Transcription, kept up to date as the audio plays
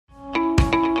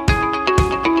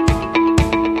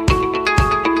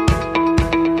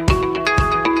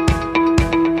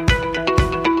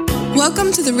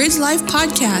the Ridge Life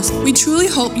Podcast. We truly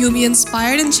hope you'll be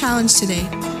inspired and challenged today.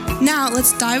 Now,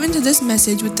 let's dive into this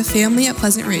message with the family at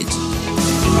Pleasant Ridge.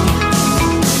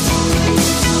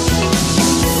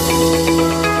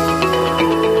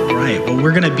 All right, well,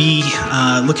 we're going to be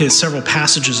looking at several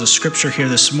passages of Scripture here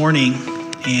this morning.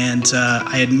 And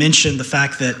I had mentioned the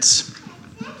fact that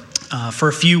for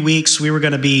a few weeks we were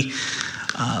going to be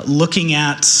looking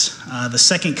at the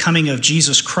second coming of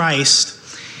Jesus Christ.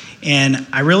 And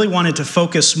I really wanted to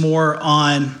focus more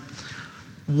on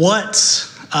what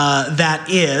that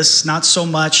is, not so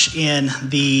much in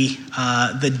the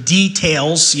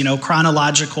details,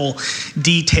 chronological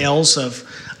details of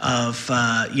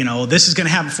this is going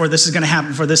to happen before this is going to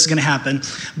happen before this is going to happen.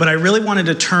 But I really wanted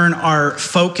to turn our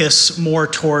focus more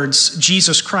towards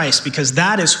Jesus Christ, because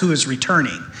that is who is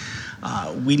returning.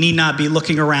 We need not be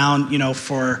looking around,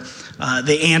 for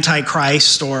the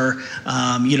Antichrist or,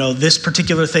 this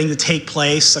particular thing to take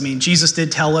place. I mean, Jesus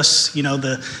did tell us,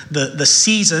 the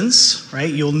seasons,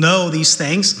 right? You'll know these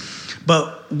things.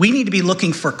 But we need to be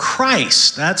looking for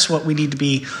Christ. That's what we need to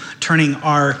be turning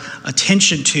our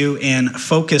attention to and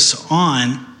focus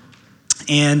on.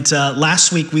 And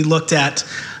last week we looked at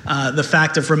the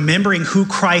fact of remembering who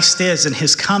Christ is and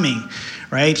his coming,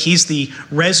 right? He's the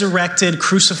resurrected,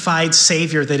 crucified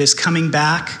Savior that is coming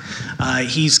back.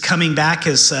 He's coming back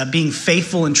as being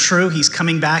faithful and true. He's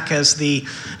coming back as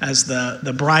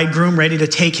the bridegroom ready to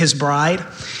take his bride.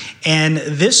 And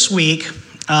this week,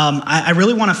 I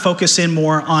really want to focus in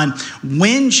more on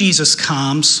when Jesus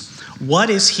comes, what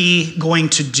is he going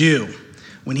to do?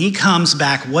 When he comes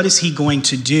back, what is he going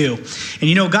to do?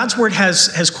 And God's word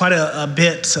has quite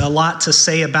a lot to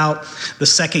say about the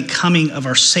second coming of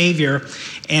our Savior.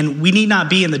 And we need not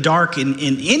be in the dark in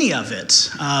any of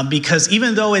it, because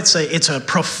even though it's a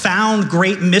profound,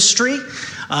 great mystery,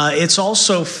 it's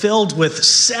also filled with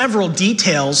several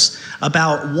details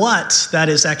about what that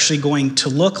is actually going to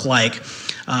look like.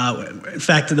 In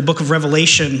fact, in the book of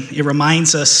Revelation, it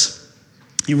reminds us,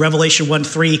 in Revelation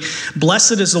 1:3,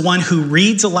 blessed is the one who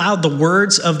reads aloud the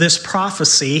words of this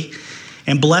prophecy,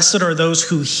 and blessed are those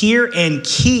who hear and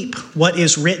keep what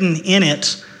is written in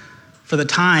it, for the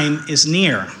time is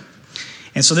near.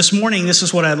 And so this morning, this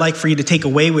is what I'd like for you to take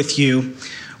away with you.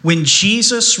 When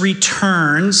Jesus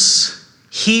returns,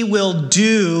 he will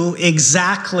do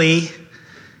exactly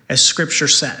as Scripture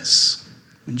says.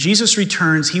 When Jesus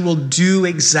returns, he will do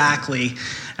exactly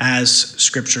as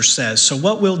Scripture says. So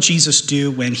what will Jesus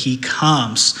do when he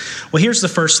comes? Well, here's the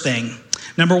first thing.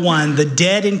 Number one, the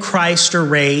dead in Christ are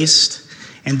raised,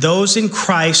 and those in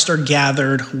Christ are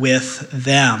gathered with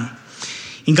them.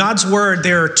 In God's word,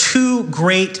 there are two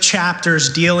great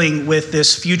chapters dealing with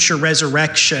this future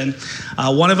resurrection.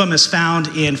 One of them is found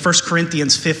in 1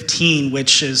 Corinthians 15,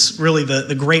 which is really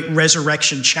the great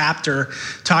resurrection chapter,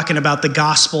 talking about the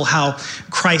gospel, how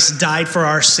Christ died for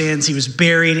our sins, he was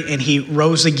buried, and he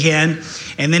rose again.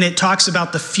 And then it talks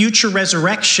about the future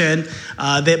resurrection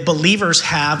that believers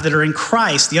have that are in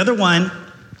Christ. The other one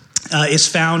is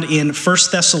found in 1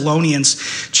 Thessalonians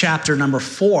chapter number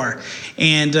 4.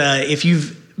 And if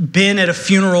you've been at a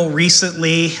funeral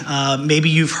recently, maybe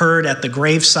you've heard at the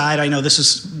graveside. I know this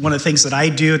is one of the things that I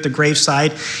do at the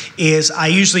graveside, is I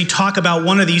usually talk about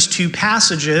one of these two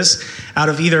passages out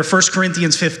of either 1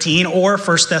 Corinthians 15 or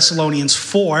 1 Thessalonians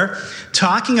 4,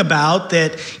 talking about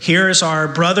that here is our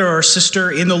brother or sister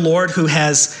in the Lord who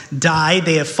has died.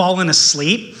 They have fallen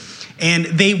asleep, and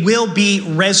they will be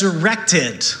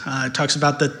resurrected. It talks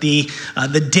about that the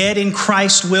dead in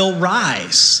Christ will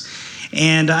rise.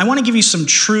 And I want to give you some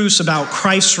truths about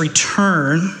Christ's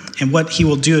return and what he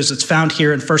will do, as it's found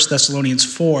here in 1 Thessalonians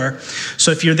 4.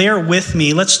 So if you're there with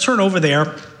me, let's turn over there.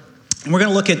 And we're going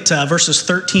to look at verses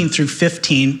 13 through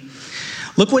 15.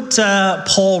 Look what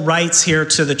Paul writes here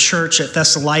to the church at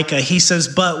Thessalonica. He says,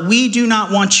 "But we do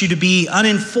not want you to be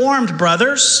uninformed,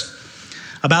 brothers,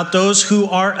 about those who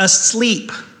are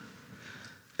asleep,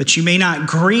 that you may not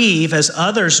grieve as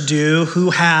others do who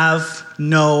have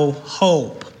no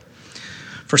hope.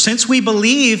 For since we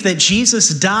believe that Jesus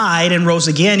died and rose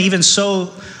again, even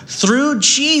so through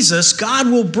Jesus, God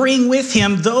will bring with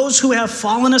him those who have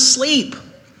fallen asleep.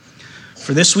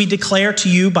 For this we declare to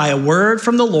you by a word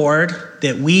from the Lord,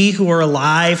 that we who are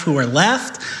alive, who are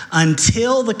left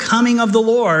until the coming of the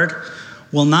Lord,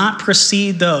 will not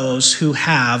precede those who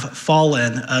have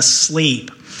fallen asleep."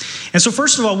 And so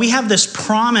first of all, we have this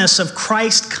promise of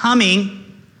Christ coming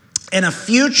and a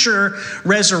future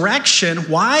resurrection.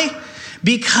 Why?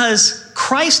 Because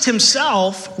Christ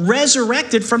himself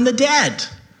resurrected from the dead.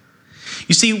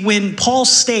 You see, when Paul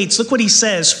states, look what he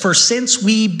says, "For since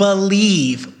we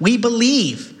believe.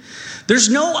 There's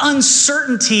no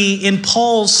uncertainty in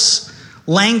Paul's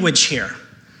language here.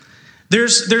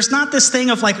 There's not this thing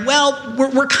of like, well,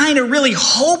 we're kind of really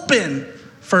hoping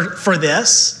for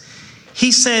this.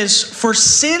 He says, for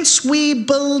since we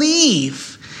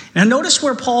believe. Now notice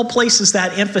where Paul places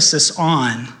that emphasis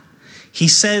on. He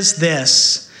says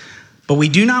this, but we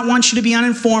do not want you to be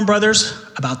uninformed, brothers,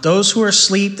 about those who are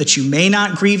asleep, that you may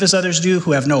not grieve as others do,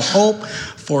 who have no hope.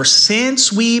 For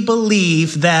since we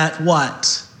believe that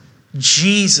what?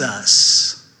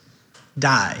 Jesus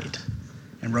died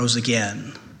and rose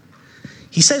again.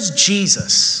 He says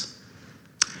Jesus.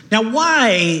 Now,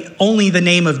 why only the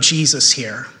name of Jesus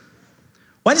here?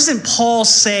 Why doesn't Paul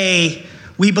say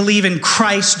we believe in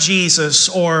Christ Jesus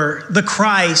or the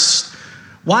Christ?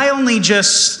 Why only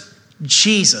just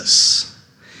Jesus?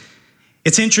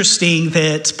 It's interesting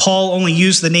that Paul only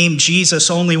used the name Jesus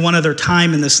only one other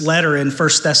time in this letter in 1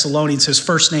 Thessalonians, his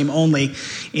first name only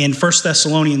in 1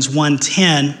 Thessalonians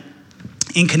 1:10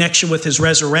 in connection with his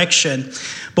resurrection.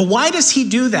 But why does he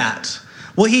do that?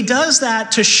 Well, he does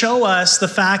that to show us the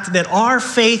fact that our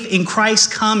faith in Christ's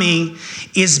coming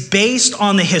is based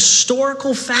on the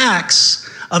historical facts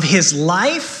of his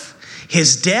life,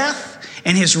 his death,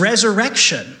 and his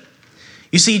resurrection.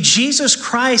 You see, Jesus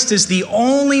Christ is the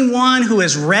only one who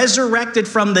is resurrected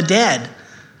from the dead.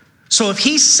 So if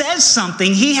he says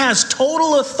something, he has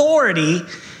total authority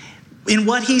in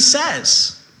what he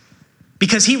says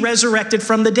because he resurrected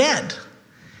from the dead.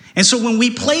 And so when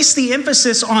we place the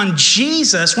emphasis on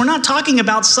Jesus, we're not talking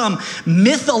about some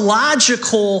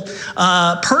mythological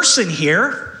person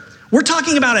here. We're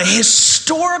talking about a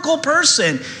historical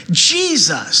person,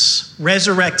 Jesus,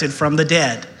 resurrected from the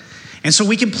dead. And so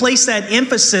we can place that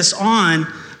emphasis on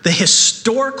the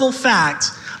historical fact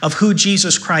of who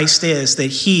Jesus Christ is,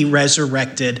 that he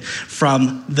resurrected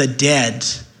from the dead.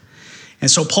 And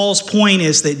so Paul's point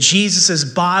is that Jesus'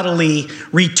 bodily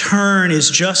return is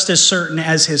just as certain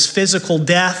as his physical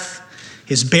death,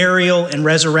 his burial, and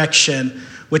resurrection,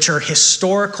 which are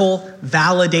historical,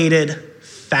 validated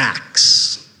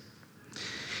facts.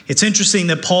 It's interesting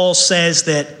that Paul says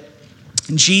that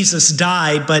Jesus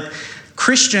died, but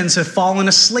Christians have fallen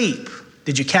asleep.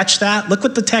 Did you catch that? Look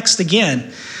at the text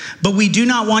again. But we do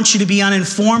not want you to be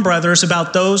uninformed, brothers,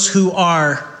 about those who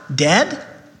are dead.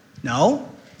 No.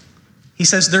 He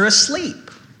says they're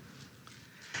asleep.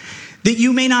 That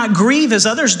you may not grieve as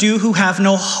others do who have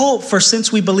no hope. For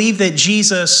since we believe that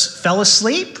Jesus fell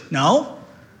asleep. No.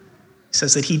 He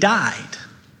says that he died.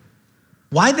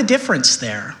 Why the difference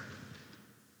there?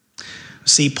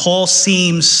 See, Paul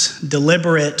seems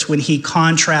deliberate when he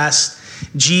contrasts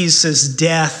Jesus'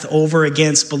 death over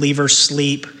against believers'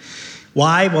 sleep.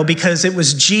 Why? Well, because it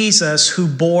was Jesus who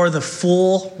bore the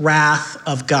full wrath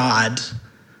of God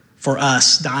for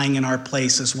us, dying in our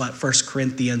place, is what 1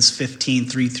 Corinthians 15,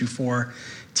 3-4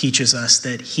 teaches us,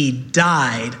 that he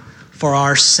died for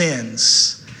our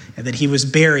sins, and that he was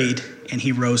buried and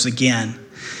he rose again.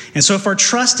 And so if our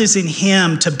trust is in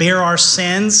him to bear our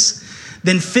sins,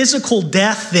 then physical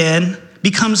death then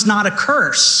becomes not a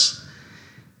curse,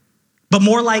 but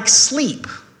more like sleep.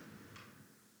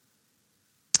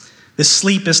 This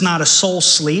sleep is not a soul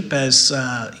sleep, as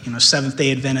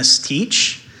Seventh-day Adventists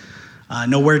teach.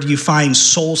 Nowhere do you find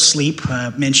soul sleep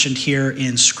mentioned here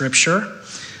in Scripture.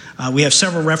 We have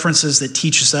several references that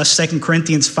teaches us. 2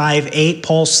 Corinthians 5:8,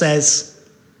 Paul says,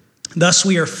 "Thus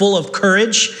we are full of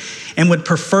courage and would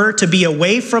prefer to be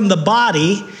away from the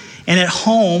body and at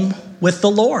home with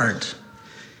the Lord."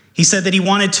 He said that he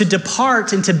wanted to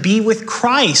depart and to be with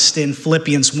Christ in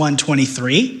Philippians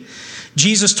 1:23.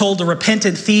 Jesus told the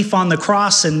repentant thief on the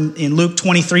cross in Luke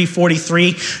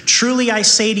 23:43, "Truly I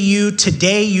say to you,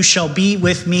 today you shall be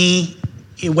with me,"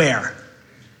 where?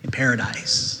 In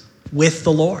paradise, with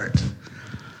the Lord.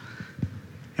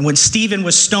 And when Stephen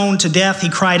was stoned to death, he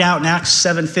cried out in Acts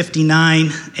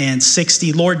 7:59 and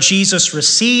 60, "Lord Jesus,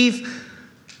 receive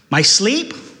my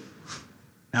sleep?"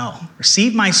 No,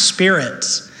 receive my spirit.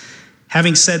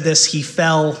 Having said this, he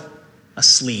fell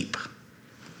asleep.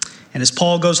 And as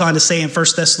Paul goes on to say in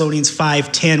 1 Thessalonians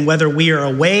 5:10, whether we are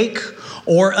awake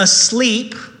or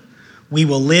asleep, we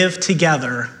will live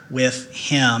together with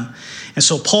him. And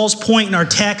so Paul's point in our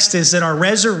text is that our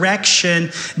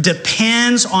resurrection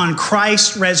depends on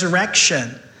Christ's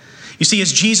resurrection. You see,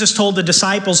 as Jesus told the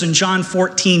disciples in John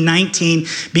 14:19,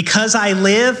 "Because I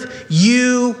live,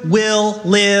 you will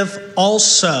live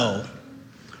also."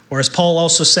 Or as Paul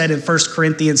also said in 1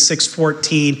 Corinthians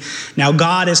 6:14, "Now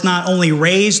God has not only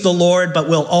raised the Lord, but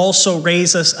will also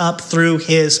raise us up through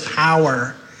his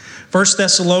power." 1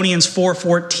 Thessalonians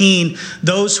 4:14,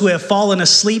 "Those who have fallen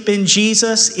asleep in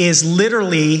Jesus," is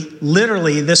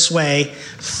literally this way,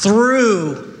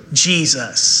 through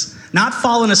Jesus. not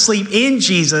fallen asleep in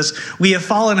Jesus. We have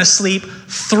fallen asleep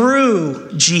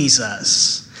through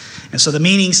Jesus. And so the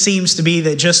meaning seems to be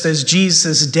that just as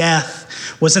Jesus'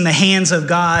 death was in the hands of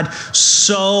God,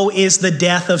 so is the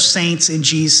death of saints in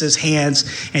Jesus' hands.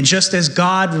 And just as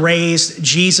God raised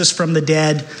Jesus from the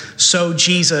dead, so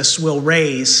Jesus will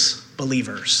raise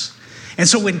believers. And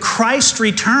so when Christ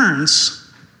returns,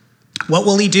 what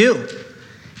will he do?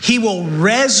 He will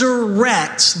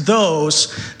resurrect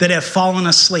those that have fallen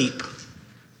asleep.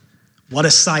 What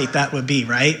a sight that would be,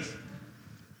 right?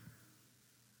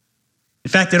 In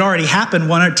fact, it already happened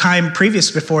one time previous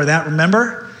before that,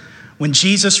 remember? When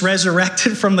Jesus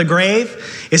resurrected from the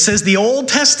grave, it says the Old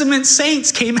Testament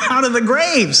saints came out of the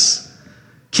graves.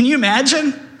 Can you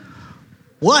imagine?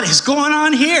 What is going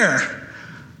on here?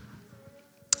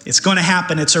 It's going to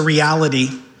happen. It's a reality.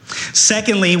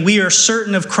 Secondly, we are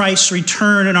certain of Christ's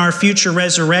return and our future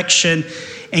resurrection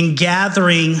and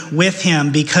gathering with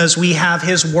him because we have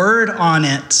his word on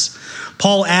it.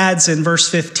 Paul adds in verse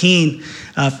 15,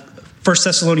 1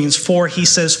 Thessalonians 4, he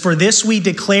says, "For this we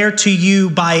declare to you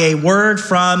by a word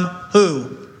from"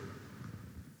 who?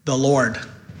 The Lord.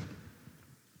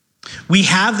 We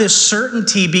have this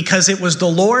certainty because it was the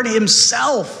Lord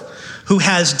himself who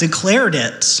has declared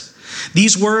it.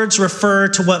 These words refer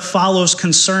to what follows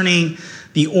concerning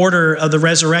the order of the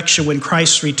resurrection when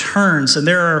Christ returns. And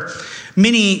there are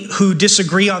many who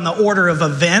disagree on the order of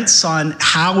events, on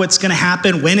how it's going to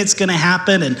happen, when it's going to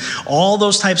happen, and all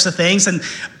those types of things. And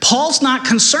Paul's not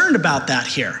concerned about that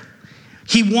here.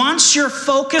 He wants your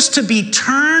focus to be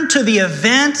turned to the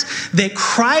event that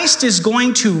Christ is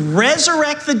going to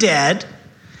resurrect the dead,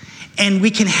 and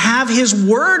we can have his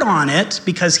word on it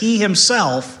because he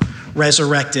himself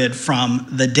resurrected from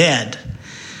the dead.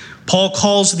 Paul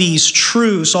calls these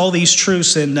truths, all these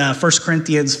truths in 1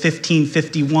 Corinthians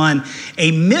 15:51,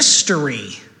 a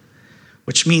mystery,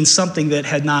 which means something that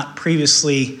had not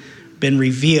previously been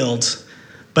revealed.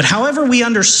 But however we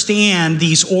understand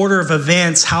these order of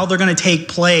events, how they're going to take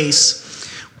place,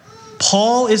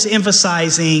 Paul is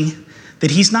emphasizing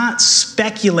that he's not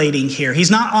speculating here.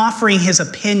 He's not offering his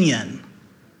opinion.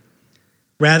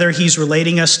 Rather, he's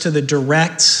relating us to the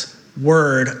direct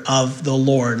word of the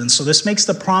Lord. And so this makes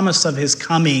the promise of his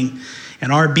coming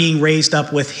and our being raised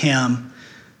up with him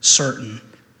certain.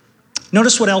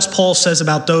 Notice what else Paul says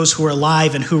about those who are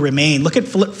alive and who remain. Look at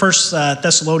 1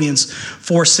 Thessalonians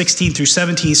 4:16 through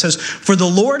 17. He says, "For the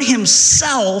Lord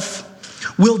himself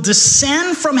will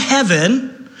descend from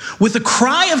heaven with a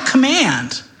cry of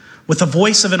command, with the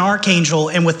voice of an archangel,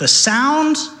 and with the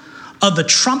sound of the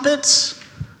trumpet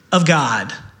of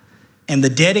God. And the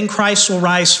dead in Christ will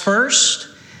rise first.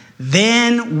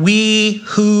 Then we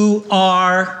who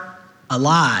are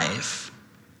alive,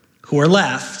 who are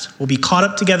left, will be caught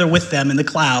up together with them in the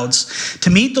clouds to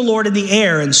meet the Lord in the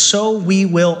air, and so we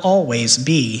will always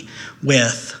be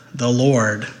with the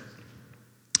Lord."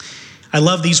 I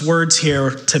love these words here,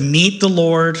 to meet the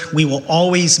Lord. We will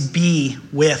always be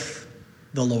with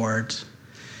the Lord.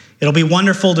 It'll be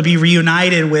wonderful to be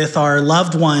reunited with our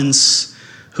loved ones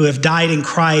who have died in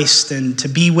Christ and to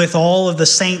be with all of the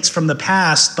saints from the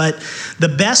past. But the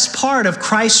best part of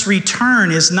Christ's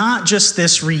return is not just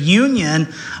this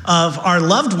reunion of our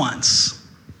loved ones.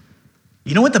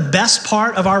 You know what the best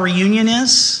part of our reunion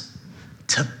is?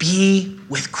 To be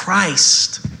with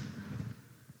Christ.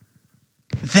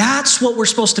 That's what we're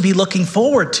supposed to be looking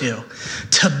forward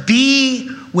to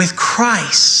be with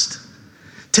Christ,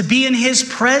 to be in his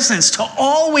presence, to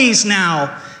always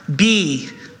now be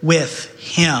with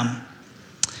him.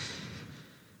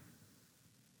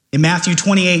 In Matthew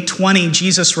 28:20,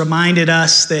 Jesus reminded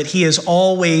us that he is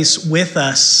always with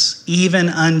us, even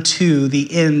unto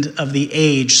the end of the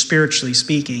age, spiritually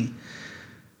speaking.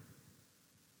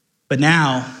 But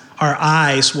now our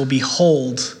eyes will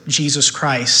behold Jesus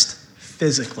Christ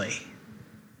physically.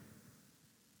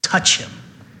 Touch him.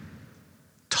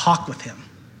 Talk with him.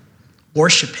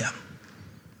 Worship him.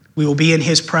 We will be in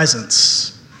his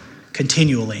presence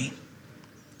continually.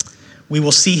 We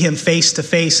will see him face to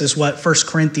face, is what 1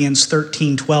 Corinthians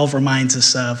 13:12 reminds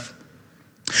us of.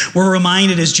 We're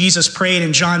reminded as Jesus prayed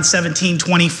in John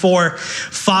 17:24,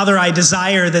 "Father, I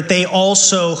desire that they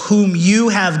also whom you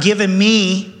have given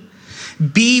me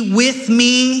be with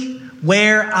me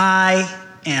where I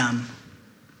am,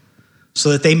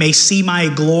 so that they may see my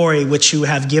glory which you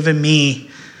have given me,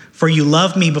 for you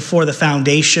loved me before the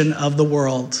foundation of the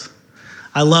world."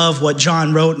 I love what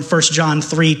John wrote in 1 John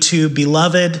 3:2,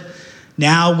 "Beloved,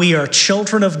 now we are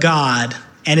children of God,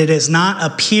 and it has not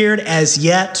appeared as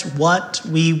yet what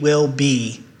we will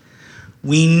be.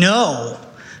 We know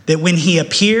that when he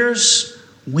appears,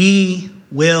 we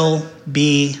will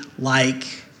be like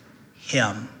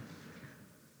him,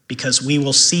 because we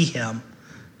will see him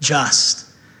just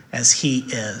as he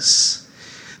is.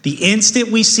 The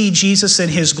instant we see Jesus in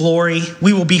his glory,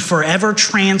 we will be forever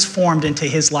transformed into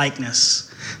his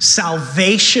likeness.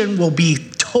 Salvation will be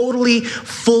totally,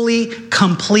 fully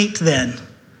complete then.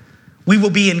 We will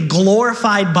be in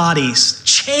glorified bodies,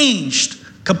 changed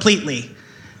completely,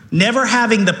 never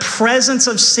having the presence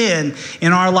of sin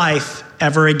in our life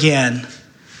ever again.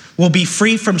 We'll be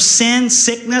free from sin,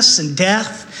 sickness, and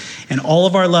death, and all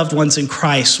of our loved ones in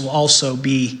Christ will also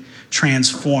be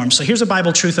transformed. So here's a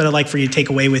Bible truth that I'd like for you to take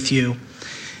away with you.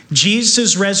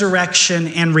 Jesus' resurrection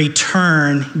and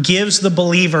return gives the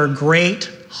believer great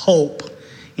hope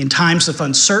in times of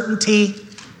uncertainty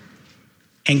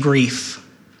and grief.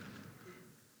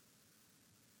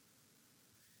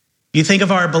 You think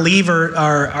of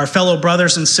our fellow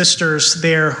brothers and sisters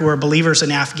there who are believers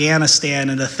in Afghanistan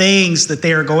and the things that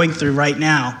they are going through right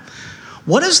now.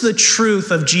 What does the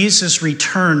truth of Jesus'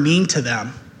 return mean to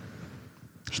them?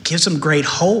 It gives them great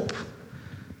hope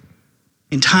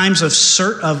in times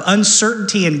of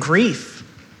uncertainty and grief.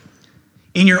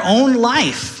 In your own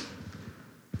life,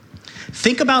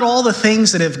 think about all the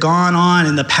things that have gone on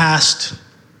in the past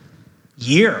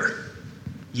year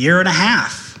and a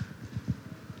half.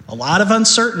 A lot of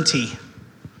uncertainty.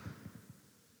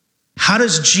 How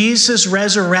does Jesus'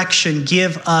 resurrection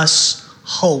give us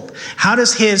hope? How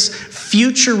does his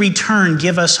future return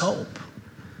give us hope?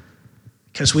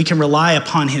 Because we can rely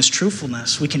upon his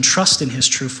truthfulness. We can trust in his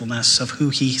truthfulness of who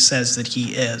he says that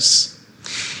he is.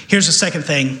 Here's the second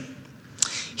thing.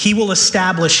 He will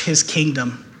establish his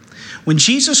kingdom. When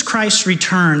Jesus Christ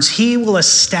returns, he will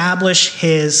establish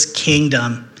his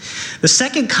kingdom. The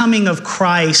second coming of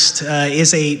Christ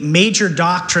is a major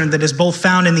doctrine that is both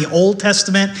found in the Old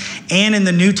Testament and in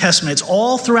the New Testament. It's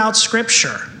all throughout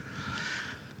Scripture.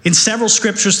 In several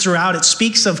scriptures throughout, it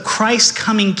speaks of Christ's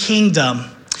coming kingdom.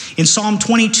 In Psalm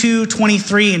 22,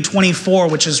 23, and 24,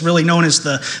 which is really known as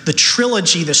the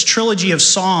trilogy, this trilogy of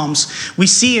Psalms, we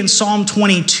see in Psalm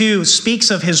 22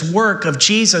 speaks of his work of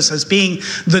Jesus as being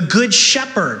the good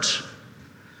shepherd.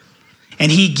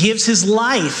 And he gives his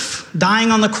life, dying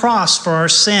on the cross for our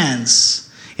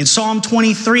sins. In Psalm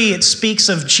 23, it speaks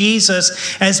of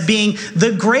Jesus as being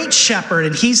the great shepherd,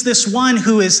 and he's this one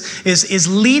who is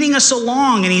leading us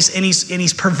along, and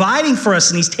he's providing for us,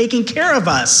 and he's taking care of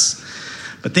us.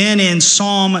 But then in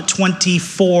Psalm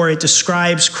 24, it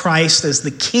describes Christ as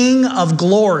the King of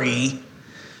glory,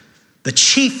 the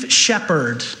chief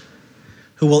shepherd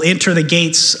who will enter the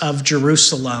gates of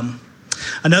Jerusalem.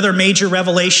 Another major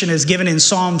revelation is given in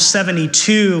Psalm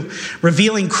 72,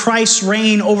 revealing Christ's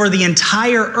reign over the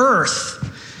entire earth.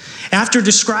 After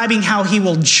describing how he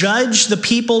will judge the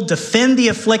people, defend the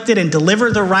afflicted, and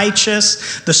deliver the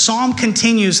righteous, the psalm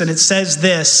continues and it says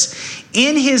this: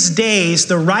 in his days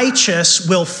the righteous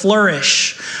will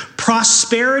flourish.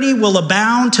 Prosperity will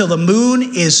abound till the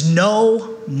moon is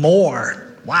no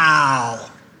more. Wow.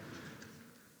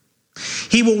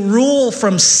 He will rule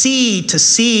from sea to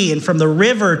sea and from the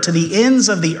river to the ends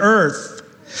of the earth.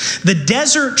 The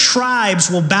desert tribes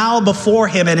will bow before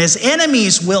him, and his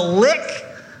enemies will lick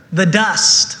the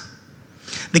dust.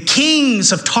 The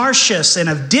kings of Tarshish and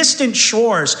of distant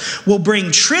shores will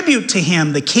bring tribute to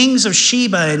him. The kings of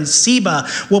Sheba and Seba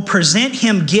will present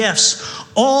him gifts.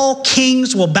 All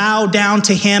kings will bow down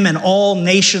to him, and all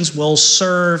nations will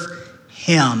serve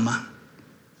him.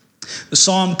 The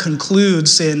psalm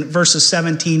concludes in verses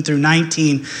 17 through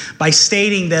 19 by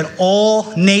stating that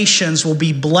all nations will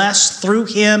be blessed through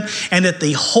him and that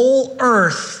the whole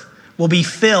earth will be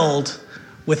filled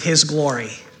with his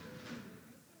glory.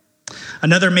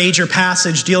 Another major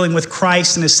passage dealing with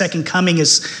Christ and his second coming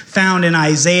is found in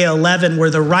Isaiah 11,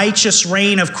 where the righteous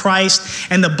reign of Christ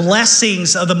and the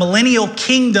blessings of the millennial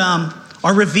kingdom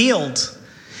are revealed.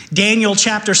 Daniel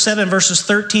chapter 7, verses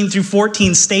 13 through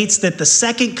 14 states that the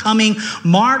second coming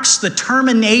marks the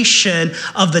termination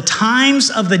of the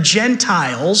times of the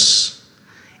Gentiles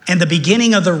and the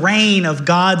beginning of the reign of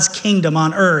God's kingdom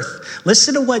on earth.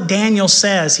 Listen to what Daniel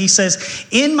says. He says,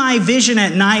 in my vision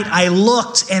at night I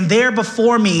looked, and there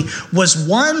before me was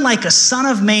one like a son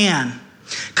of man,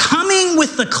 coming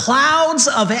with the clouds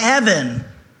of heaven.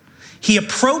 He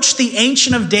approached the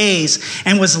Ancient of Days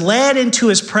and was led into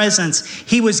his presence.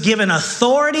 He was given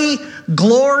authority,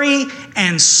 glory,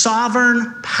 and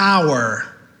sovereign power.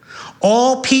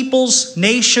 All peoples,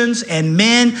 nations, and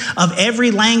men of every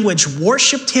language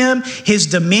worshiped him. His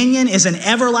dominion is an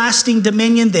everlasting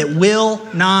dominion that will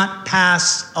not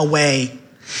pass away.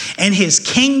 And his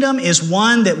kingdom is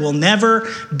one that will never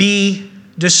be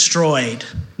destroyed.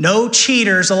 No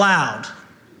cheaters allowed.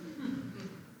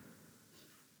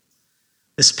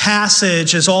 This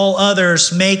passage, as all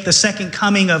others, make the second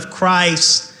coming of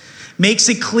Christ, makes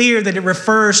it clear that it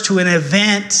refers to an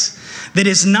event that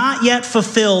is not yet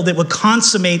fulfilled that would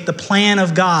consummate the plan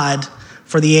of God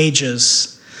for the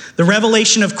ages. The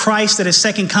revelation of Christ at his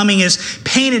second coming is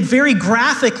painted very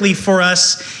graphically for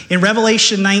us in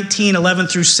Revelation 19, 11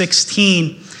 through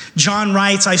 16. John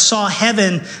writes, I saw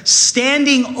heaven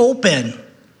standing open,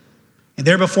 and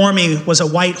there before me was a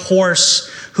white horse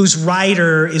whose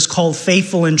rider is called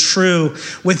Faithful and True.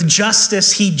 With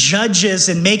justice he judges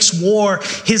and makes war.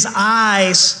 His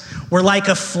eyes were like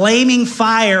a flaming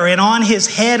fire, and on his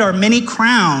head are many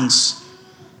crowns.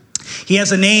 He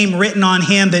has a name written on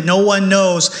him that no one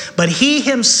knows, but he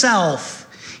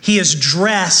himself, he is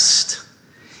dressed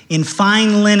in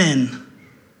fine linen,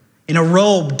 in a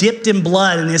robe dipped in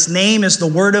blood, and his name is the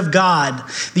Word of God.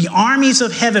 The armies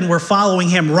of heaven were following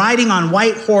him, riding on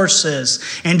white horses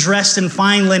and dressed in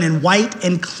fine linen, white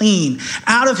and clean.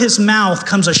 Out of his mouth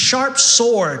comes a sharp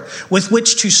sword with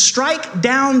which to strike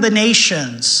down the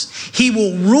nations. He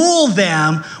will rule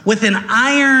them with an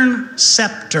iron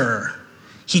scepter.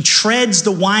 He treads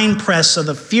the winepress of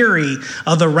the fury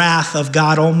of the wrath of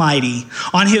God Almighty.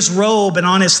 On his robe and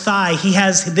on his thigh, he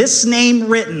has this name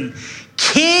written,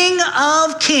 King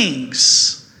of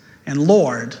Kings and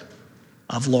Lord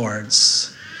of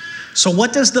Lords. So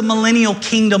what does the millennial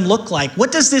kingdom look like?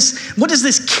 What does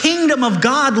this kingdom of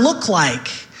God look like?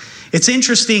 It's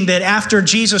interesting that after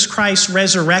Jesus Christ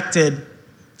resurrected,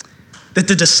 that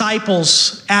the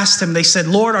disciples asked him, they said,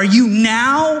 Lord, are you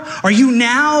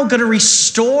now going to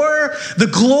restore the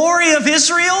glory of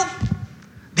Israel?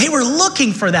 They were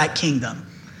looking for that kingdom.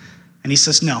 And he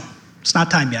says, no, it's not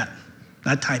time yet.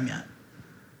 Not time yet.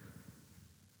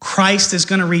 Christ is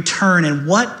going to return, and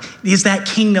what is that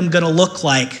kingdom going to look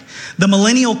like? The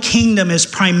millennial kingdom is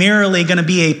primarily going to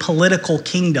be a political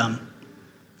kingdom.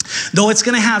 Though it's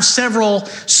going to have several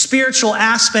spiritual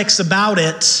aspects about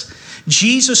it,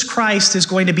 Jesus Christ is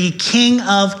going to be King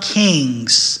of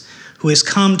Kings who has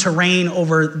come to reign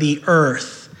over the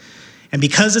earth. And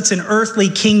because it's an earthly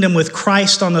kingdom with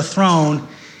Christ on the throne,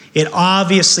 it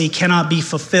obviously cannot be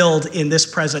fulfilled in this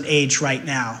present age right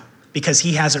now, because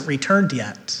he hasn't returned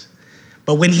yet.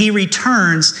 But when he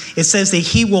returns, it says that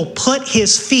he will put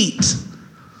his feet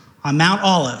on Mount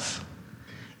Olive,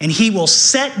 and he will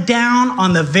sit down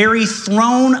on the very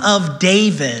throne of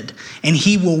David, and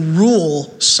he will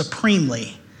rule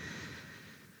supremely.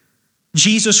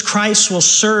 Jesus Christ will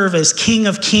serve as King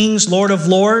of Kings, Lord of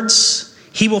Lords.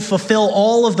 He will fulfill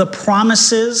all of the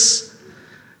promises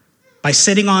by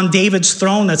sitting on David's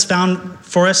throne that's found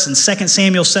for us in 2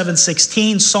 Samuel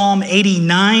 7:16, Psalm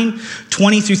 89,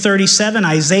 20 through 37,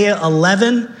 Isaiah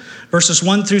 11, verses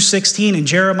 1 through 16, and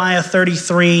Jeremiah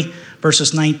 33,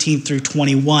 verses 19 through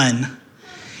 21.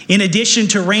 In addition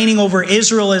to reigning over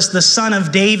Israel as the son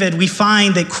of David, we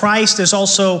find that Christ is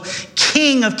also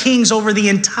King of Kings over the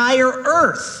entire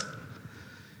earth.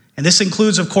 And this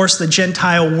includes, of course, the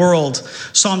Gentile world.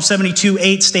 Psalm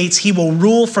 72:8 states, he will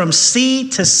rule from sea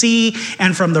to sea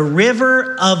and from the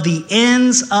river of the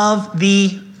ends of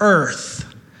the earth.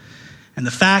 And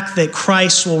the fact that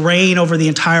Christ will reign over the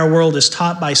entire world is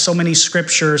taught by so many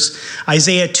scriptures.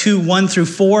 Isaiah 2, 1 through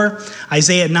 4,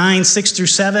 Isaiah 9, 6 through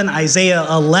 7, Isaiah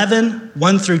 11,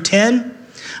 1 through 10,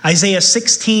 Isaiah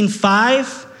 16,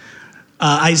 5,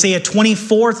 Isaiah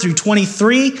 24 through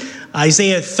 23,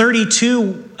 Isaiah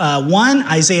 32, 1,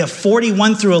 Isaiah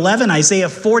 41 through 11, Isaiah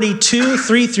 42,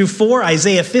 3 through 4,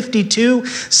 Isaiah 52,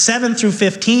 7 through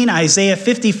 15, Isaiah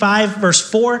 55,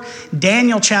 verse 4,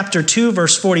 Daniel chapter 2,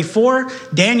 verse 44,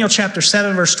 Daniel chapter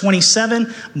 7, verse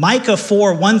 27, Micah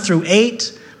 4, 1 through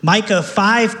 8, Micah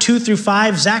 5, 2 through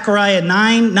 5, Zechariah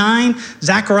 9, 9,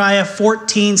 Zechariah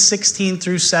 14, 16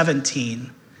 through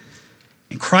 17.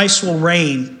 And Christ will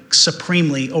reign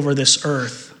supremely over this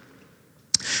earth.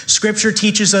 Scripture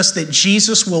teaches us that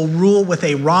Jesus will rule with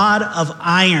a rod of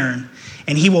iron,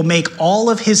 and he will make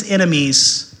all of his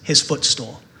enemies his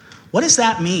footstool. What does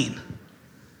that mean?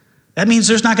 That means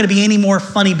there's not going to be any more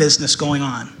funny business going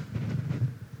on.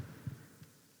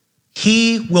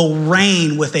 He will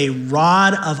reign with a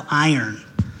rod of iron.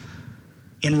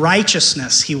 In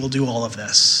righteousness, he will do all of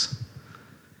this.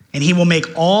 And he will make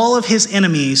all of his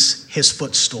enemies his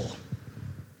footstool.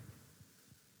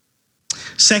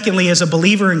 Secondly, as a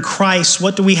believer in Christ,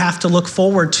 what do we have to look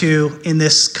forward to in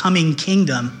this coming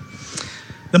kingdom?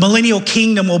 The millennial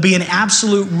kingdom will be an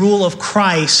absolute rule of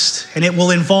Christ, and it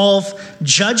will involve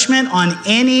judgment on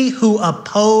any who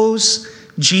oppose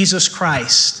Jesus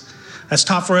Christ. That's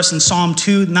taught for us in Psalm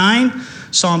 2:9,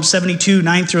 Psalm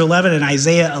 72:9 through 11, and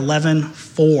Isaiah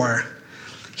 11:4.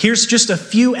 Here's just a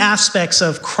few aspects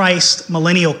of Christ's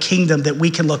millennial kingdom that we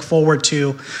can look forward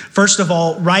to. First of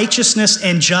all, righteousness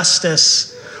and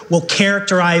justice will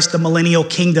characterize the millennial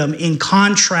kingdom in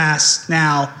contrast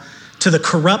now to the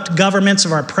corrupt governments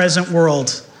of our present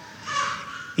world.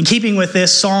 In keeping with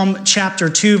this, Psalm chapter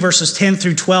 2, verses 10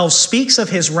 through 12 speaks of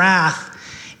his wrath,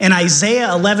 and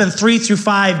Isaiah 11, 3 through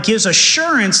 5 gives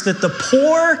assurance that the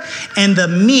poor and the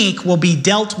meek will be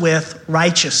dealt with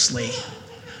righteously.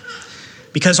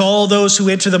 Because all those who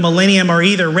enter the millennium are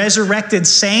either resurrected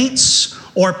saints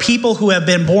or people who have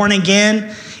been born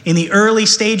again in the early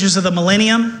stages of the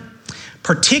millennium.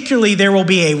 Particularly, there will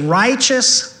be a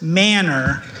righteous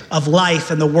manner of life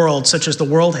in the world, such as the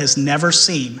world has never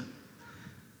seen.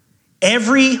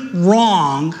 Every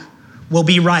wrong will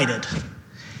be righted.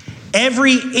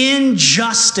 Every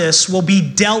injustice will be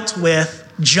dealt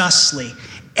with justly.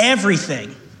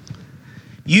 Everything.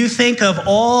 You think of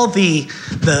all the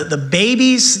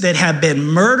babies that have been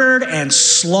murdered and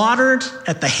slaughtered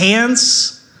at the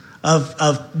hands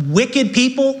of wicked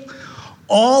people.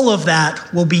 All of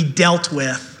that will be dealt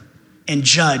with and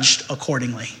judged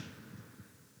accordingly.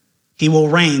 He will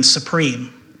reign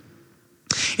supreme.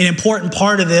 An important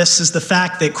part of this is the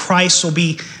fact that Christ will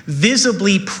be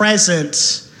visibly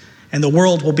present and the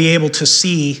world will be able to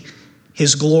see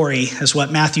his glory, as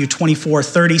what Matthew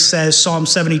 24:30 says. Psalm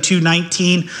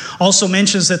 72:19 also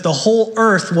mentions that the whole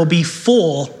earth will be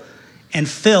full and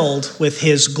filled with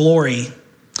his glory.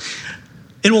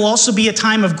 It will also be a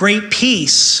time of great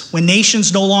peace when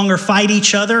nations no longer fight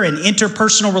each other and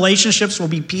interpersonal relationships will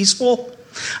be peaceful.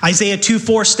 Isaiah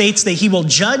 2:4 states that he will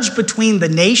judge between the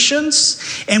nations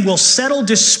and will settle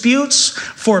disputes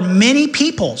for many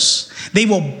peoples. They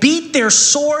will beat their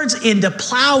swords into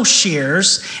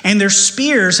plowshares and their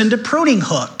spears into pruning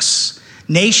hooks.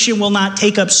 Nation will not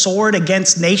take up sword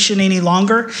against nation any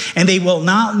longer, and they will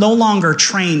no longer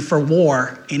train for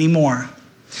war anymore.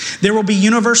 There will be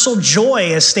universal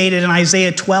joy, as stated in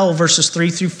Isaiah 12, verses 3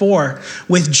 through 4.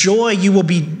 With joy you will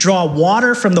draw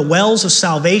water from the wells of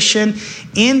salvation.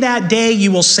 In that day you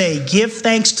will say, give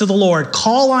thanks to the Lord,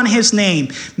 call on his name,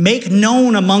 make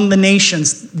known among the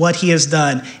nations what he has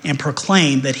done, and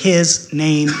proclaim that his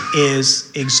name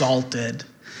is exalted.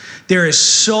 There is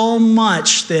so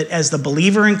much that as the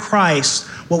believer in Christ,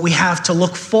 what we have to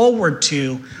look forward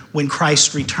to when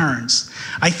Christ returns.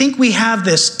 I think we have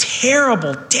this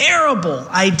terrible, terrible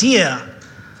idea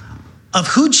of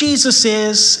who Jesus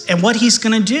is and what he's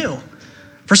going to do.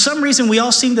 For some reason, we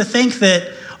all seem to think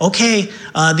that,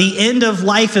 the end of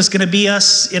life is going to be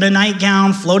us in a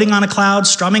nightgown, floating on a cloud,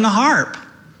 strumming a harp.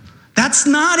 That's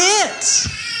not it.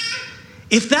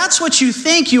 If that's what you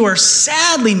think, you are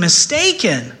sadly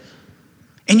mistaken.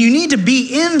 And you need to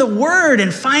be in the Word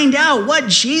and find out what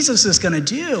Jesus is going to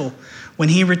do when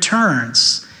he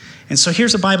returns. And so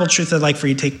here's a Bible truth I'd like for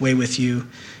you to take away with you.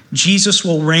 Jesus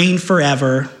will reign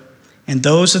forever, and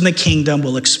those in the kingdom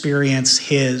will experience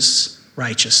his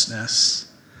righteousness.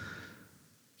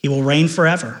 He will reign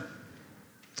forever.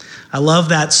 I love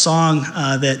that song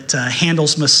that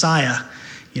Handel's Messiah,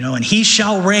 and he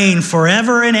shall reign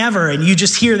forever and ever. And you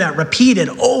just hear that repeated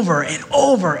over and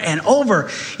over and over.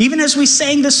 Even as we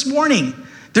sang this morning,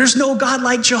 there's no God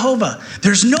like Jehovah.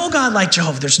 There's no God like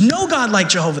Jehovah. There's no God like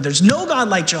Jehovah. There's no God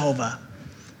like Jehovah.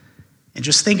 And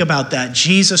just think about that.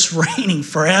 Jesus reigning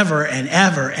forever and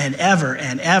ever and ever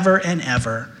and ever and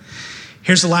ever.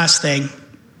 Here's the last thing.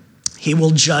 He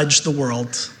will judge the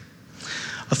world.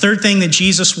 A third thing that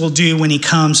Jesus will do when he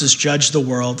comes is judge the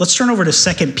world. Let's turn over to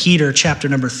 2 Peter chapter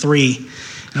number 3. And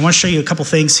I want to show you a couple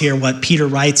things here, what Peter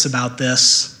writes about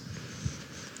this.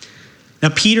 Now,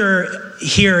 Peter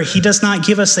here, he does not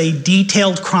give us a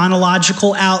detailed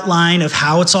chronological outline of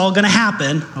how it's all going to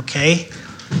happen, okay?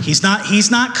 He's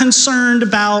not concerned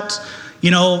about,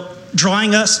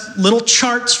 drawing us little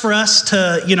charts for us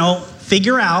to,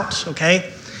 figure out,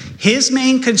 okay? His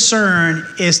main concern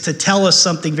is to tell us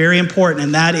something very important,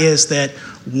 and that is that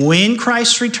when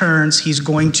Christ returns, he's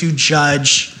going to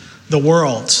judge the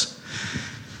world.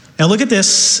 Now look at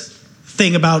this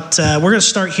thing about, we're going to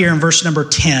start here in verse number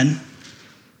 10.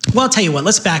 Well, I'll tell you what,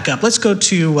 let's back up. Let's go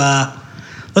to,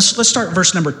 let's start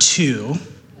verse number 2.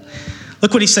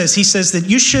 Look what he says. He says that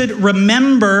you should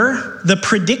remember the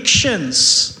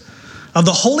predictions of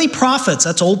the holy prophets,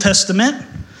 that's Old Testament,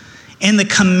 and the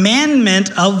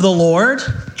commandment of the Lord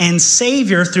and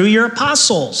Savior through your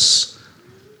apostles.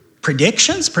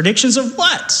 Predictions? Predictions of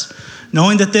what?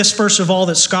 Knowing that this, first of all,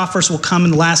 that scoffers will come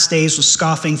in the last days with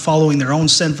scoffing, following their own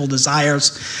sinful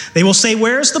desires. They will say,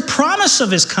 where is the promise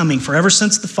of his coming? For ever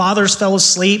since the fathers fell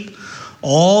asleep,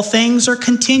 all things are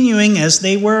continuing as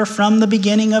they were from the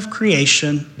beginning of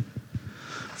creation.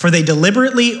 For they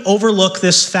deliberately overlook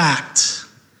this fact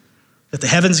that the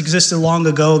heavens existed long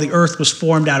ago, the earth was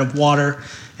formed out of water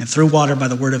and through water by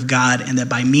the word of God, and that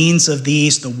by means of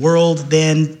these the world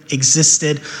then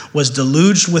existed, was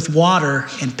deluged with water,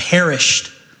 and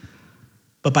perished.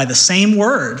 But by the same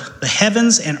word, the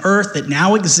heavens and earth that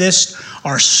now exist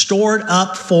are stored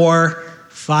up for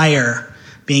fire,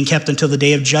 being kept until the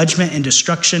day of judgment and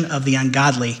destruction of the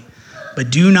ungodly.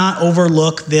 But do not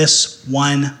overlook this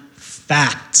one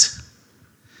fact.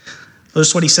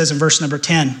 Notice what he says in verse number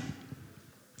 10.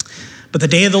 But the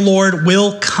day of the Lord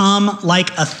will come like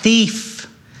a thief,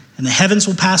 and the heavens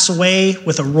will pass away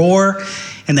with a roar,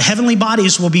 and the heavenly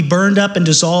bodies will be burned up and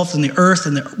dissolved, and the earth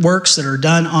and the works that are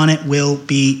done on it will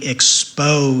be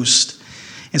exposed.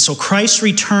 And so Christ's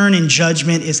return in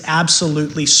judgment is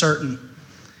absolutely certain.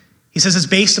 He says it's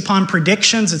based upon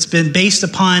predictions. It's been based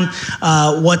upon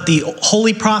what the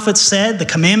holy prophets said, the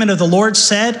commandment of the Lord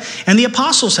said, and the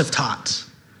apostles have taught.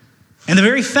 And the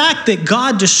very fact that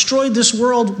God destroyed this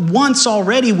world once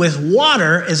already with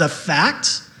water is a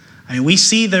fact. I mean, we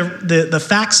see the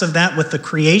facts of that with the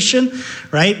creation,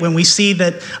 right? When we see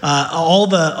that all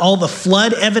the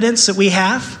flood evidence that we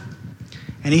have,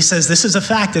 and he says this is a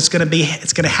fact. It's going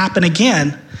to happen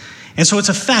again, and so it's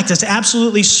a fact. It's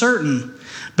absolutely certain.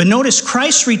 But notice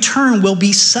Christ's return will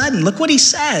be sudden. Look what he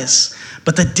says.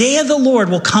 But the day of the Lord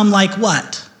will come like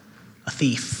what? A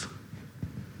thief.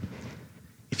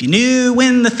 If you knew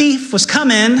when the thief was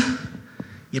coming,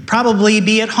 you'd probably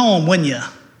be at home, wouldn't you?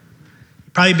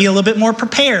 You'd probably be a little bit more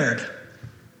prepared.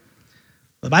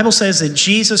 The Bible says that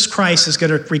Jesus Christ is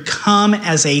going to come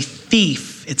as a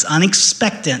thief. It's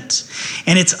unexpected.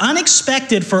 And it's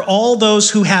unexpected for all those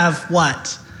who have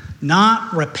what?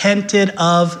 Not repented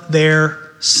of their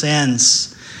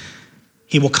sins.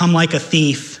 He will come like a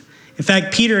thief. In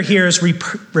fact, Peter here is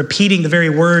repeating the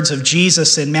very words of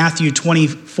Jesus in Matthew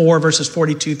 24, verses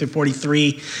 42 through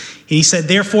 43. He said,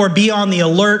 therefore, be on the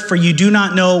alert, for you do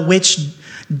not know which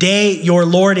day your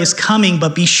Lord is coming,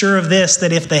 but be sure of this,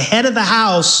 that if the head of the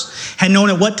house had known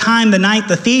at what time the night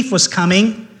the thief was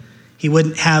coming, he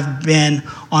wouldn't have been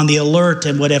on the alert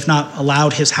and would have not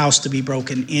allowed his house to be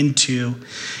broken into.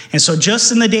 And so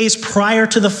just in the days prior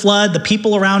to the flood, the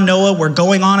people around Noah were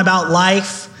going on about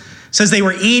life. It says they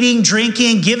were eating,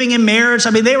 drinking, giving in marriage. I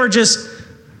mean, they were just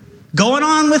going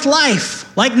on with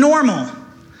life like normal.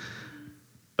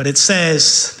 But it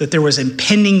says that there was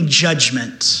impending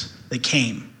judgment that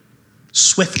came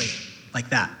swiftly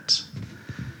like that.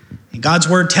 And God's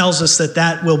word tells us that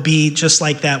that will be just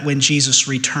like that when Jesus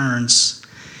returns.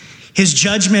 His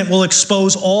judgment will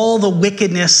expose all the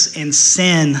wickedness and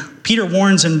sin. Peter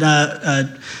warns in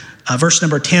verse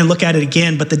number 10, look at it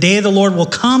again. But the day of the Lord will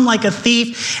come like a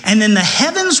thief, and then the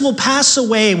heavens will pass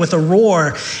away with a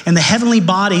roar, and the heavenly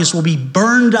bodies will be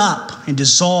burned up and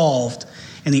dissolved,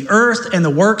 and the earth and the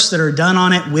works that are done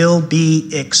on it will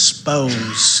be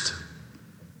exposed.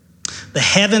 The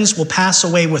heavens will pass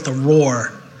away with a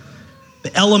roar.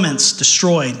 The elements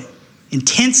destroyed.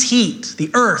 Intense heat,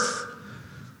 the earth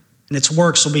and its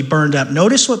works will be burned up.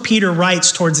 Notice what Peter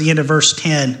writes towards the end of verse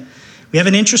 10. We have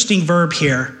an interesting verb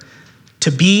here,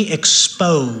 to be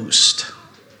exposed.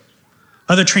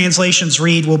 Other translations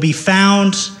read, will be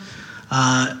found.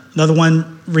 Another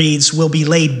one reads, will be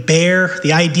laid bare.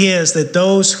 The idea is that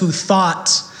those who thought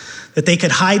that they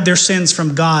could hide their sins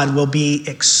from God will be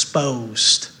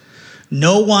exposed.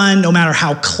 No one, no matter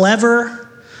how clever,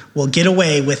 will get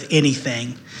away with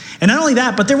anything. And not only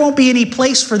that, but there won't be any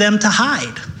place for them to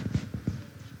hide.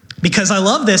 Because I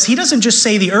love this. He doesn't just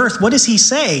say the earth. What does he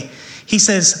say? He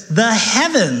says the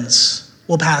heavens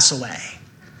will pass away.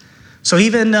 So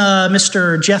even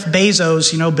Mr. Jeff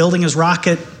Bezos, building his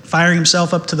rocket, firing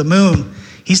himself up to the moon,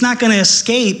 he's not going to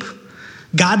escape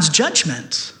God's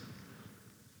judgment.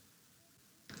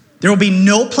 There will be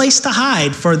no place to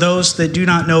hide for those that do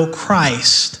not know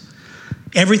Christ.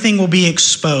 Everything will be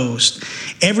exposed.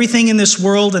 Everything in this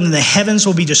world and in the heavens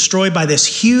will be destroyed by this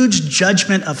huge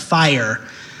judgment of fire.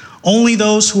 Only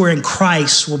those who are in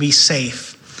Christ will be safe.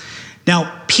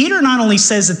 Now, Peter not only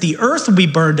says that the earth will be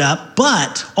burned up,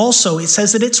 but also it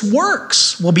says that its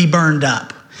works will be burned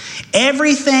up.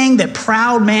 Everything that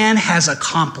proud man has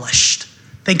accomplished.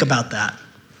 Think about that.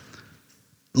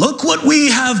 Look what we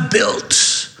have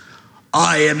built.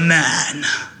 I am man.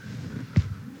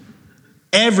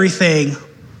 Everything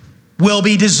will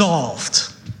be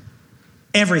dissolved.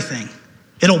 Everything.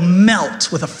 It'll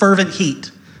melt with a fervent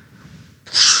heat.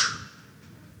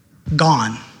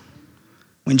 Gone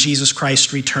when Jesus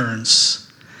Christ returns.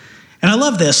 And I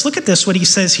love this. Look at this, what he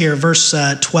says here, verse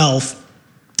 12.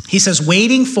 He says,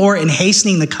 waiting for and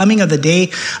hastening the coming of the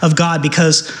day of God,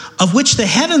 because of which the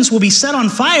heavens will be set on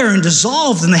fire and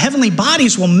dissolved, and the heavenly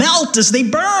bodies will melt as they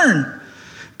burn.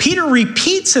 Peter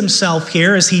repeats himself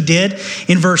here as he did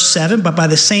in verse 7, but by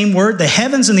the same word, the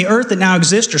heavens and the earth that now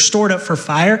exist are stored up for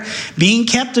fire, being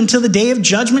kept until the day of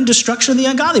judgment, destruction of the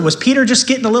ungodly. Was Peter just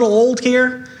getting a little old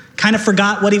here? Kind of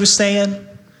forgot what he was saying?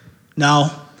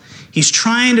 No. He's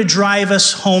trying to drive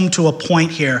us home to a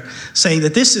point here, saying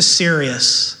that this is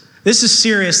serious. This is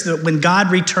serious, that when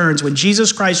God returns, when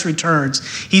Jesus Christ returns,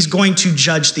 he's going to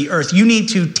judge the earth. You need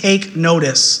to take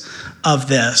notice of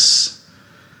this.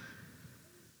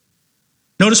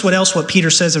 Notice what Peter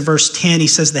says in verse 10. He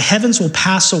says, the heavens will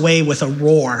pass away with a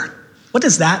roar. What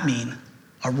does that mean?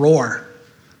 A roar.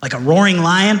 Like a roaring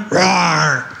lion?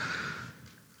 Roar.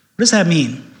 What does that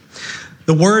mean?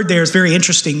 The word there is a very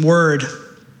interesting word.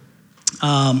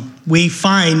 We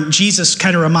find Jesus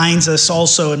kind of reminds us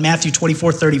also in Matthew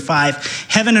 24:35,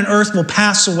 heaven and earth will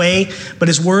pass away, but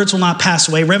his words will not pass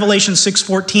away. Revelation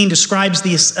 6:14 describes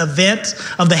this event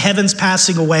of the heavens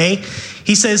passing away.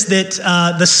 He says that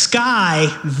the sky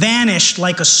vanished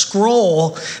like a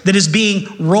scroll that is being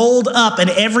rolled up, and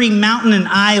every mountain and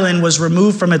island was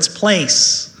removed from its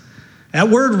place. That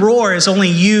word roar is only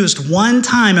used one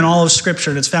time in all of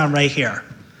Scripture, and it's found right here.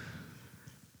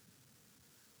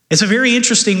 It's a very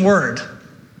interesting word.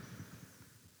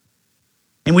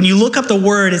 And when you look up the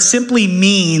word, it simply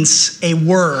means a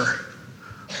whir,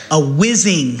 a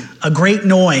whizzing, a great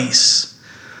noise.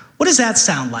 What does that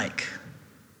sound like?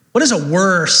 What does a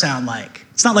whir sound like?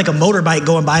 It's not like a motorbike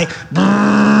going by.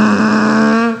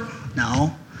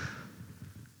 No.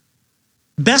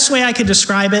 Best way I could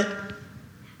describe it,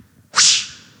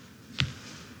 whoosh.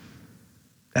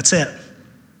 That's it.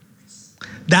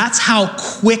 That's how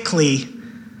quickly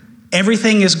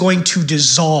everything is going to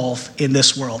dissolve in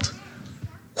this world.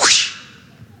 Whoosh,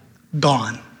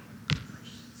 gone.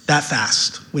 That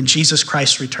fast. When Jesus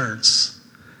Christ returns,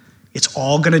 it's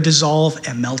all going to dissolve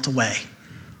and melt away.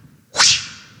 Whoosh,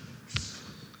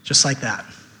 just like that.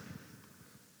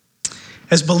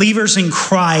 As believers in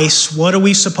Christ, what are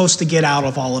we supposed to get out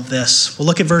of all of this? We'll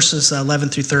look at verses 11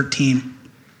 through 13.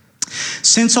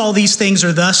 Since all these things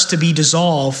are thus to be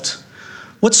dissolved,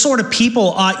 what sort of people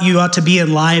ought you to be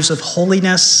in lives of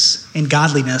holiness and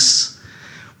godliness,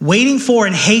 waiting for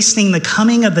and hastening the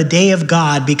coming of the day of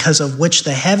God, because of which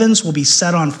the heavens will be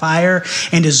set on fire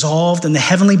and dissolved, and the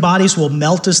heavenly bodies will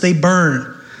melt as they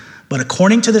burn. But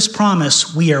according to this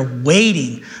promise, we are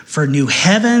waiting for new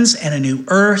heavens and a new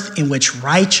earth in which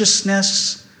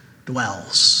righteousness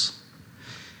dwells.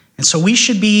 And so we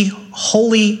should be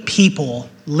holy people,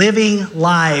 living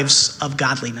lives of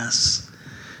godliness.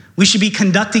 We should be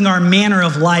conducting our manner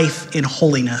of life in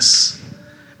holiness,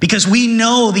 because we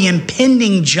know the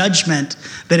impending judgment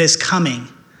that is coming.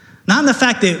 Not in the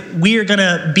fact that we are going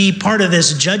to be part of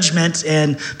this judgment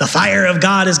and the fire of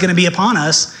God is going to be upon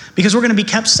us, because we're going to be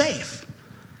kept safe.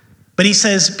 But he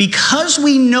says, because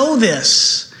we know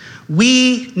this,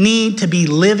 we need to be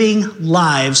living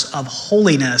lives of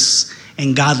holiness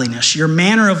and godliness. Your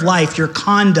manner of life, your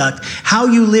conduct, how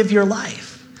you live your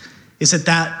life. Is it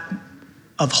that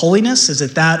of holiness? Is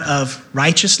it that of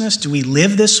righteousness? Do we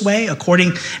live this way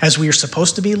according as we are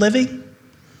supposed to be living?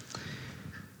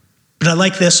 But I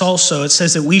like this also. It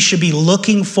says that we should be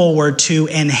looking forward to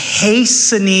and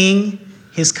hastening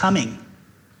his coming.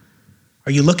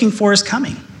 Are you looking for his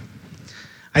coming?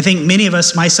 I think many of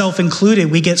us, myself included,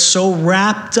 we get so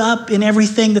wrapped up in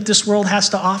everything that this world has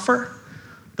to offer.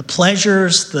 The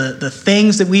pleasures, the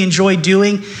things that we enjoy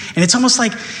doing. And it's almost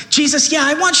like, Jesus, yeah,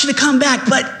 I want you to come back,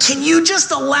 but can you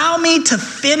just allow me to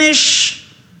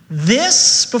finish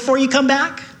this before you come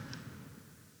back?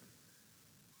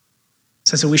 It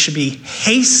says that we should be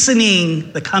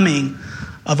hastening the coming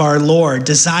of our Lord,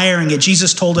 desiring it.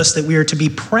 Jesus told us that we are to be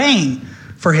praying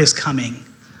for his coming.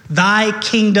 Thy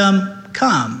kingdom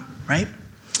come, right?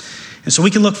 And so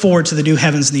we can look forward to the new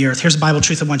heavens and the earth. Here's a Bible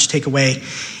truth I want you to take away.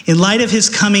 In light of his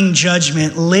coming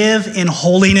judgment, live in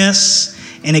holiness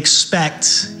and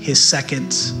expect his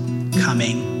second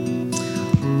coming.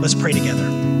 Let's pray together.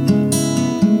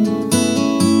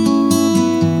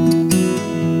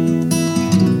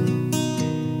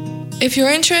 If you're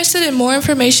interested in more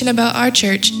information about our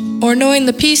church or knowing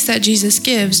the peace that Jesus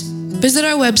gives, visit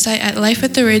our website at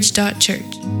lifeattheridge.church.